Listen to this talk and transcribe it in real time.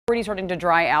already starting to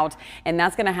dry out, and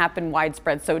that's going to happen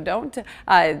widespread. So don't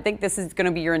think this is going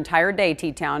to be your entire day,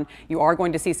 T-Town. You are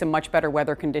going to see some much better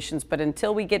weather conditions, but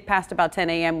until we get past about 10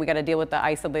 a.m., we got to deal with the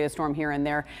isolated storm here and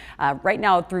there. Right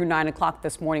now through 9 o'clock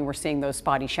this morning, we're seeing those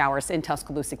spotty showers in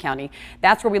Tuscaloosa County.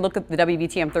 That's where we look at the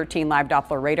WVTM 13 live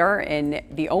Doppler radar, and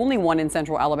the only one in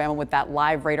central Alabama with that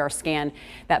live radar scan.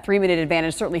 That 3-minute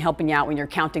advantage certainly helping you out when you're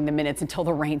counting the minutes until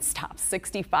the rain stops.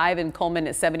 65 in Coleman,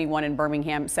 at 71 in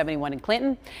Birmingham, 71 in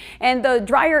Clinton. And the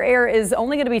drier air is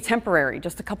only going to be temporary,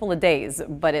 just a couple of days,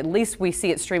 but at least we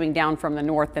see it streaming down from the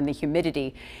north, and the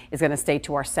humidity is going to stay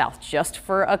to our south just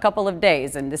for a couple of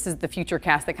days. And this is the future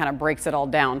cast that kind of breaks it all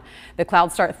down. The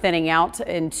clouds start thinning out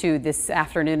into this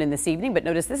afternoon and this evening, but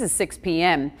notice this is 6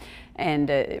 p.m. and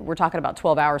we're talking about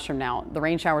 12 hours from now. The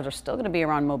rain showers are still going to be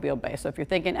around Mobile Bay. So if you're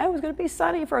thinking, oh, it's going to be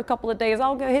sunny for a couple of days,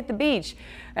 I'll go hit the beach.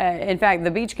 In fact,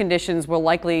 the beach conditions will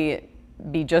likely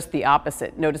be just the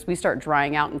opposite. Notice we start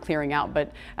drying out and clearing out,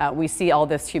 but we see all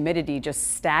this humidity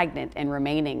just stagnant and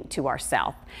remaining to our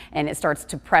south. And it starts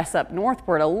to press up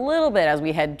northward a little bit as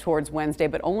we head towards Wednesday,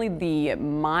 but only the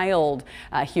mild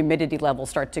humidity levels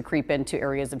start to creep into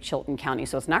areas of Chilton County.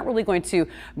 So it's not really going to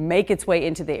make its way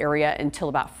into the area until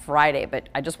about Friday, but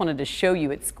I just wanted to show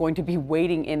you it's going to be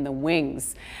waiting in the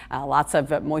wings. Lots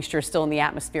of moisture still in the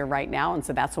atmosphere right now, and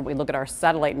so that's when we look at our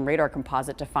satellite and radar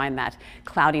composite to find that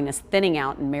cloudiness thinning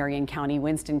out in Marion County,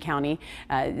 Winston County.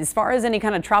 As far as any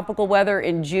kind of tropical weather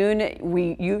in June,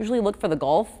 we usually look for the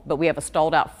Gulf, but we have a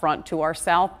stalled out front to our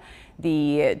south.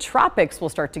 The tropics will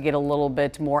start to get a little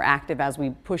bit more active as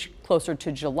we push closer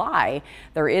to July.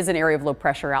 There is an area of low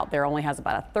pressure out there, only has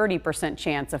about a 30%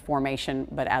 chance of formation,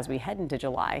 but as we head into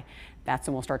July, that's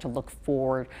when we'll start to look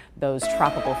for those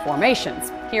tropical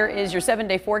formations. Here is your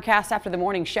 7-day forecast after the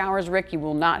morning showers. Rick, you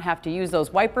will not have to use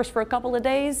those wipers for a couple of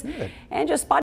days. Good. And just spot